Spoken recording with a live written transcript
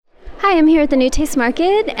Hi, I'm here at the New Taste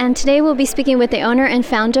Market, and today we'll be speaking with the owner and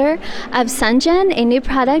founder of Sungen, a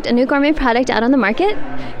new gourmet product out on the market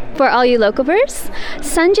for all you localers.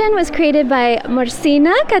 Sungen was created by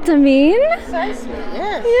Morsina Katamin. Precisely,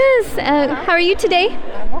 yes. Yes. How are you today?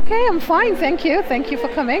 I'm okay, I'm fine, thank you. Thank you for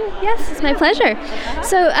coming. Yes, it's my pleasure.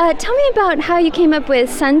 So tell me about how you came up with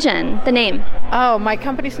Sungen, the name. Oh, my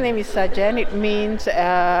company's name is Sajen. It means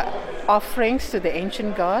offerings to the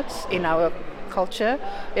ancient gods in our culture.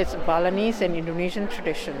 It's Balinese and Indonesian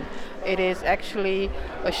tradition. It is actually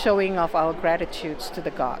a showing of our gratitudes to the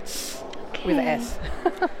gods with S.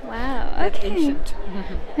 Wow, That's okay. ancient.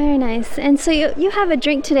 Very nice. And so you have a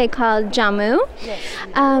drink today called jamu. Yes.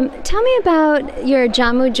 Tell me about your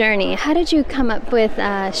jamu journey. How did you come up with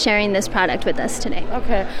sharing this product with us today?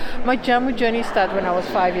 Okay, my jamu journey started when I was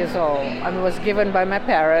 5 years old. I was given by my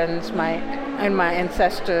parents, my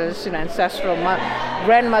ancestors, ancestral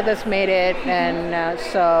grandmothers made it, and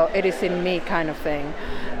so it is in me kind of thing.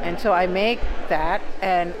 And so I make that,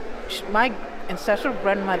 and my ancestral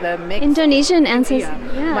grandmother makes Indonesian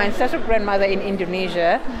ancestors. Yeah. My ancestral grandmother in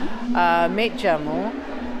Indonesia made jamu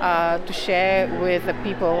to share with the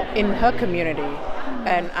people in her community,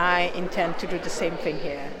 and I intend to do the same thing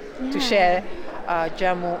here, to share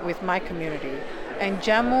jamu with my community. And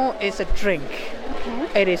jamu is a drink.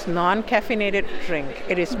 Okay. It is non-caffeinated drink.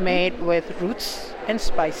 It is made with roots and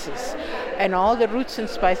spices, and all the roots and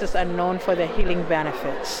spices are known for their healing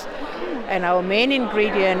benefits. And our main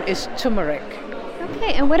ingredient is turmeric.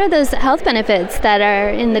 Okay, and what are those health benefits that are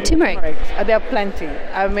in the turmeric? There are plenty.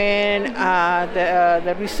 I mean,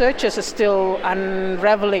 the researchers are still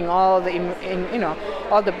unraveling all the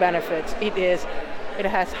all the benefits. It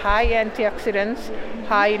has high antioxidants,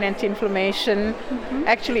 high in anti-inflammation. Mm-hmm.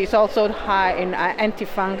 Actually, it's also high in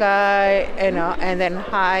anti-fungi, and then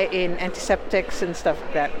high in antiseptics and stuff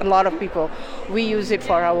like that. A lot of people, we use it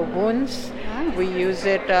for our wounds. Nice. We use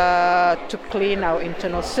it to clean our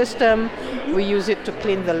internal system. Mm-hmm. We use it to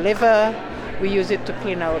clean the liver. We use it to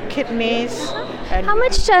clean our kidneys. And how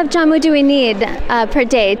much jamu do we need per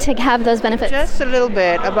day to have those benefits? Just a little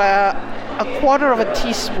bit, about a quarter of a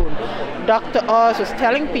teaspoon. Dr. Oz was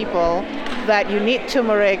telling people that you need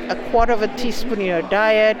turmeric, a quarter of a teaspoon in your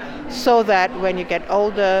diet, so that when you get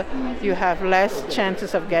older, you have less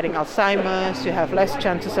chances of getting Alzheimer's, you have less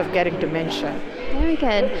chances of getting dementia. Very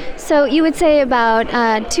good. So you would say about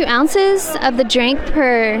 2 ounces of the drink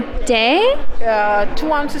per day?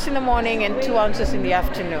 2 ounces in the morning and 2 ounces in the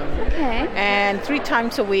afternoon. Okay. And 3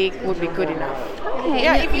 times a week would be good enough. Okay.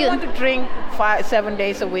 Yeah, if you want to drink 7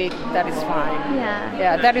 days a week, that is fine. Yeah.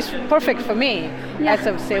 Yeah, that is perfect for me as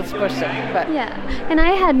a salesperson. But yeah, and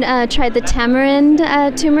I had tried the tamarind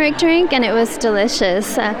turmeric drink, and it was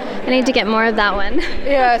delicious. I need to get more of that one.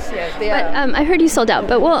 Yes, they are. But I heard you sold out,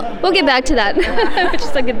 but we'll get back to that, which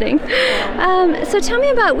is a good thing. So tell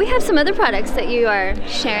me about, we have some other products that you are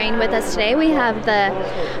sharing with us today. We have the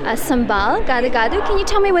sambal gado-gado. Can you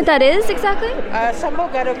tell me what that is exactly?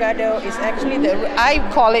 Sambal gado-gado is actually I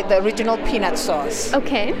call it the original peanut sauce.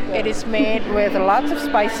 Okay. It is made with lots of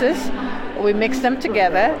spices. We mix them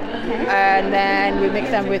together, and then we mix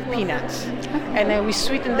them with peanuts, and then we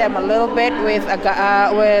sweeten them a little bit with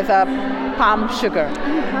palm sugar.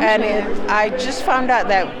 And I just found out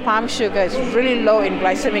that palm sugar is really low in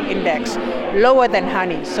glycemic index, lower than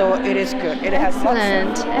honey, so it is good. It has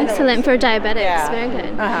excellent for diabetics. Yeah. Very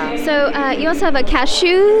good. So you also have a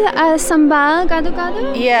cashew sambal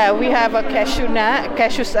gado-gado? Yeah, we have a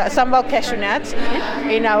sambal cashew nuts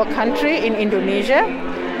in our country, in Indonesia.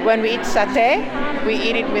 When we eat satay, we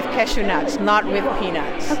eat it with cashew nuts, not with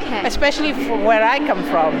peanuts. Okay. Especially from where I come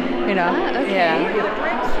from, okay.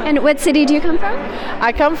 Yeah. And what city do you come from?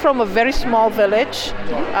 I come from a very small village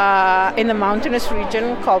in the mountainous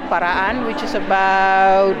region called Paraan, which is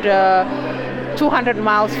about 200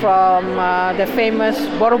 miles from the famous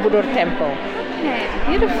Borobudur temple. Okay,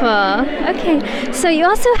 beautiful. Okay, so you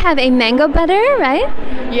also have a mango butter, right?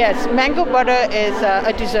 Yes, mango butter is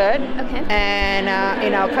a dessert. Okay. And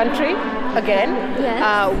in our country, again,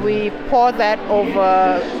 yes. We pour that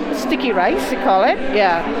over sticky rice, we call it.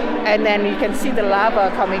 Yeah. And then you can see the lava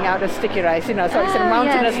coming out of sticky rice, so it's a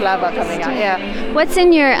mountainous lava coming out. Yeah. What's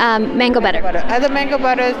in your mango butter? Other mango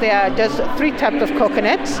butters, they are just 3 types of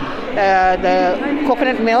coconuts. The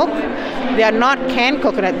coconut milk, they are not canned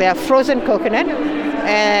coconut, they are frozen coconut,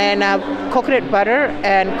 and coconut butter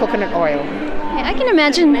and coconut oil. I can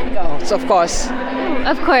imagine. Mangoes, of course.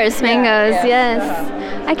 Of course, mangoes, yes.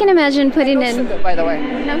 I can imagine putting in... sugar, by the way.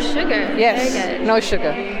 No sugar? Yes, Very good. no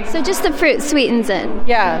sugar. So just the fruit sweetens it?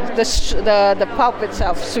 Yeah, the pulp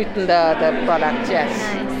itself sweetens the product, yes.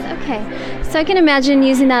 Nice, okay. So I can imagine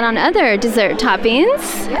using that on other dessert toppings.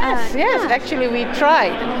 Yes. Yeah. Actually, we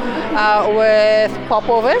tried with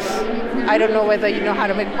popovers. I don't know whether you know how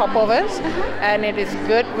to make popovers, and it is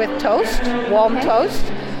good with toast, warm toast,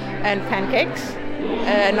 and pancakes,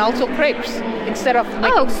 and also crepes. Instead of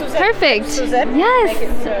making Suzette, perfect. Suzette, Yes. make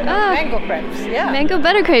it, mango crepes. Yeah. Mango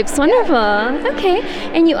butter crepes, wonderful. Okay,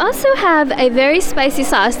 and you also have a very spicy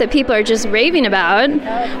sauce that people are just raving about.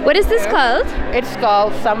 What is this called? It's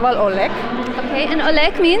called sambal olek. Okay, and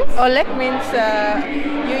olek means? Olek means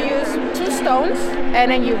you use 2 stones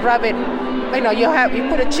and then you rub it. You know, you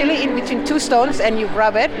put a chili in between 2 stones and you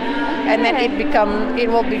rub it, and then it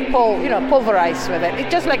will be pulverized with it.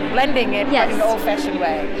 It's just like blending it, but in the old-fashioned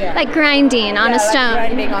way. Yeah. Like grinding on a stone. Like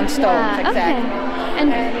grinding on stones, exactly.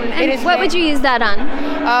 Okay. And what would you use that on?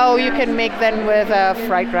 Oh, you can make them with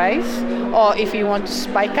fried rice, or if you want to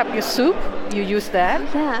spike up your soup, you use that.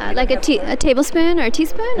 Yeah, like a tablespoon or a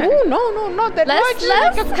teaspoon? Or? Oh, no, not that much.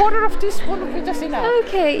 Less? Like a quarter of teaspoon would be just enough.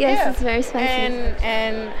 Okay, yes, it's very spicy.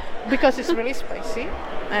 And because it's really spicy,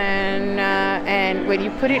 and when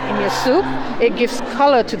you put it in your soup, it gives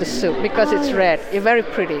color to the soup because it's red. It's very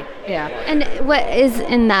pretty. Yeah. And what is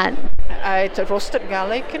in that? It's a roasted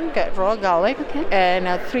garlic and raw garlic,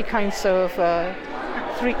 and 3 kinds of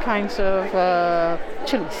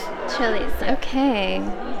chilies. Chilies. Okay.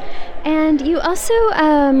 And you also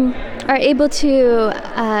are able to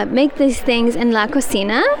make these things in La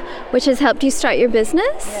Cocina, which has helped you start your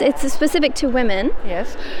business. Yeah. It's specific to women.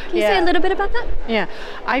 Yes. Can you say a little bit about that? Yeah.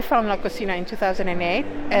 I found La Cocina in 2008,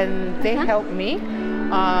 and they helped me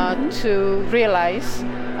to realize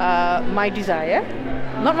my desire,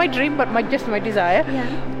 not my dream, but just my desire,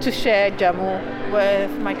 to share jamu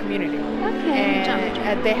with my community. Okay.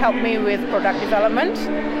 And they helped me with product development.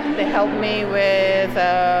 They helped me with.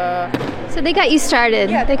 So they got you started.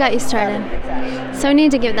 Yeah, they got you started. Exactly. So I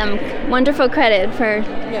need to give them wonderful credit for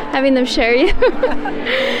having them share you.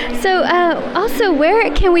 So also,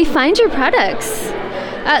 where can we find your products?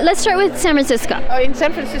 Let's start with San Francisco. In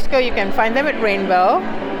San Francisco, you can find them at Rainbow.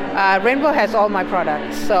 Rainbow has all my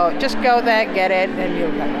products, so just go there, get it, and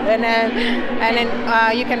you'll get it. And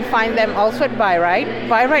then you can find them also at Buy Right.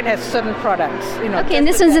 Buy Right has certain products, Okay, and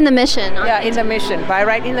this one's in the Mission. Yeah, in the Mission. Buy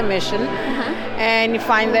Right in the Mission, and you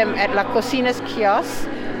find them at La Cocina's kiosk,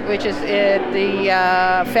 which is at the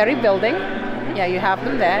Ferry Building. Yeah, you have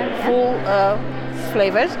them there, full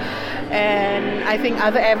flavors, and I think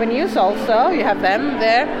other avenues also. You have them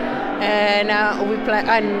there. And we plan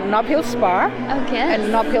on Nob Hill Spa. Okay.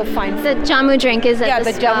 And Nob Hill Fine Food. The jamu drink is at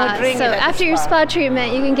the spa. Yeah, the jamu drink. So is at after the your spa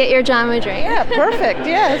treatment, you can get your jamu drink. Yeah, perfect.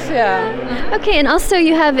 Yes, yeah. Okay, and also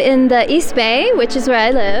you have in the East Bay, which is where I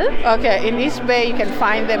live. Okay, in East Bay you can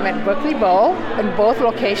find them at Berkeley Bowl in both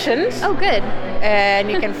locations. Oh, good. And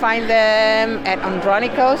you can find them at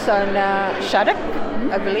Andronicos on Shattuck,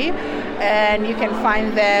 I believe. And you can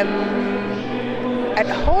find them at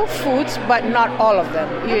Whole Foods, but not all of them.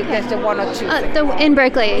 There's the 1 or 2. In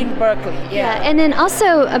Berkeley. In Berkeley, yeah. And then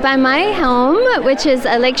also by my home, which is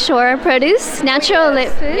a Lakeshore Produce, natural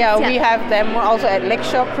foods. Yeah, we have them also at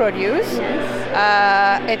Lakeshore Produce.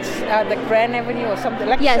 Yes. It's the Grand Avenue or something.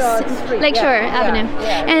 Lakeshore Street. Lakeshore Avenue.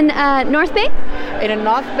 Yeah. And North Bay? In the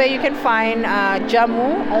North Bay, you can find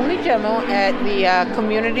jamu, only jamu, at the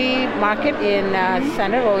community market in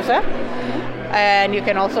Santa Rosa. And you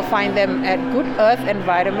can also find them at Good Earth and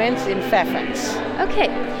Vitamins in Fairfax. Okay.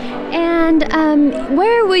 And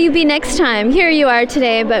where will you be next time? Here you are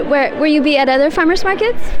today, but where will you be at other farmers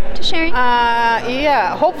markets to sharing?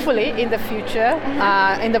 Yeah, hopefully in the future,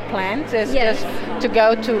 in the plans is just to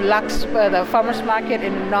go to Larkspur, the farmers market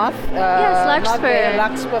in North. Larkspur.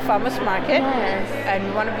 Larkspur Farmers Market. Yes. And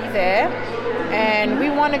we want to be there. And we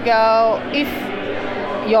want to go, if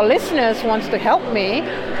your listeners wants to help me,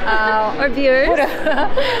 or viewers,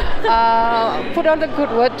 put on the good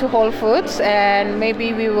word to Whole Foods, and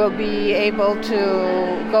maybe we will be able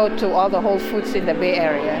to go to all the Whole Foods in the Bay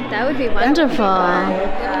Area. That would be wonderful.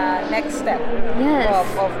 Next step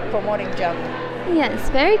of promoting jamu. Yes,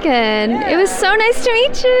 very good. Yeah. It was so nice to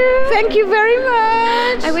meet you. Thank you very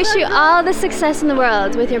much. I wish you all the success in the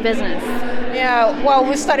world with your business. Yeah, well,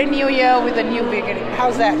 we start a new year with a new beginning.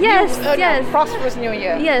 How's that? Yes, yes. Prosperous new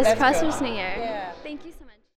year. Yes, prosperous new year.